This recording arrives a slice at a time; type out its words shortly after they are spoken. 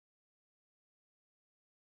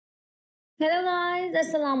Hello guys,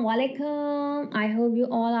 Assalamu alaikum. I hope you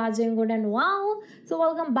all are doing good and well. So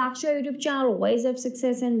welcome back to our YouTube channel Ways of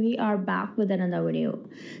Success, and we are back with another video.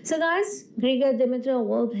 So guys, Grigor Dimitrov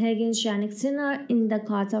will play against Jannik Sinner in the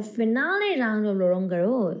quarter finale round of Roland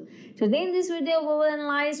Garros. Today in this video, we will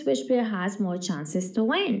analyze which player has more chances to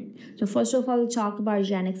win. So first of all, we'll talk about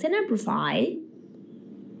Jannik Sinner profile.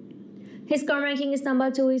 His current ranking is number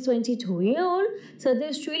 2. He's 22-year-old. So the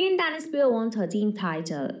Australian tennis player won 13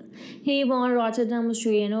 titles. He won Rotterdam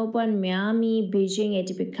Australian Open, Miami, Beijing,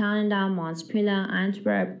 ATP Canada, Montpellier,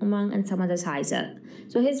 Antwerp, and some other titles.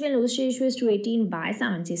 So his win-lose ratio is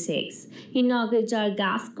 218/76. He knocked Richard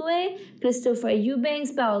Gasquet, Christopher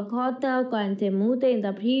Eubanks, Paul Cotta, Quentin Mute in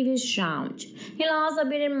the previous round. He lost a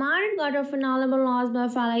bit in Madrid quarter finale but lost by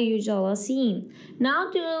fellow Eugel Seam. Now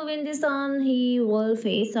to win this on, he will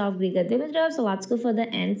face off Grigor Dimitrov. So let's go for the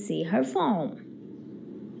end, see her form.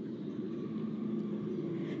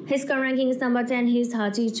 His current ranking is number 10. He's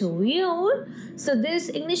 32-year-old. So this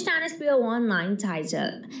English tennis player won 9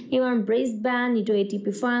 titles. He won Brisbane, Nitto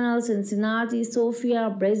ATP Finals, Cincinnati, Sofia,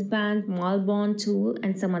 Brisbane, Melbourne, Tour,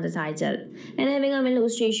 and some other titles. And having a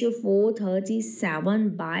win-lose ratio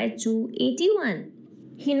 437/281.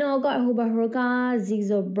 He knocked out Hubert Hurkacz,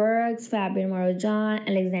 Zizo Bergs, Fabian Marujan,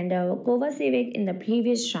 Alexander Kovacevic in the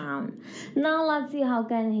previous round. Now let's see how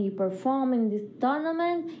can he perform in this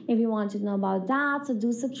tournament. If you want to know about that, so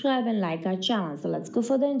do subscribe and like our channel. So let's go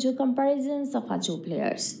further into comparisons of our two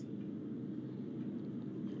players.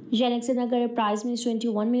 Jannik Sinner career prize money is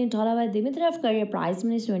 $21 million, while Dimitrov career prize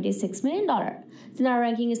money is $26 million. Sinner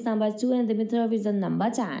ranking is number 2 and Dimitrov is the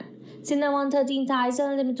number 10. Sinner won 13 titles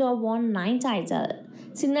and Dimitrov won 9 titles.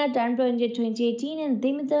 Sinner turned pro in 2018 and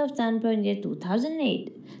Dimitrov turned pro in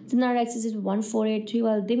 2008. Sinner access is 1483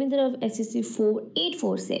 while Dimitrov access is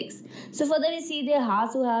 4846. So further we see the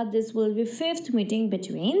head-to-head, this will be 5th meeting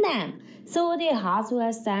between them. So the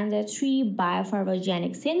head-to-head stands at 3 by favor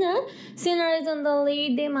Jannik Sinner. Sinner is on the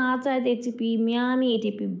lead. They match at ATP Miami,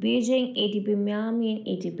 ATP Beijing, ATP Miami, and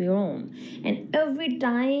ATP Rome. And every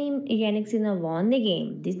time Jannik Sinner won the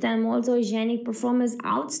game. This time also Jannik performance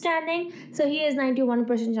outstanding. So he has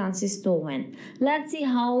 91% chances to win. Let's see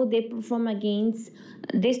how they perform against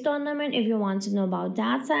this tournament. If you want to know about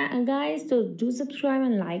that, guys, so do subscribe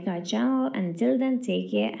and like our channel. Until then, take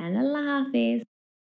care and Allah Hafiz.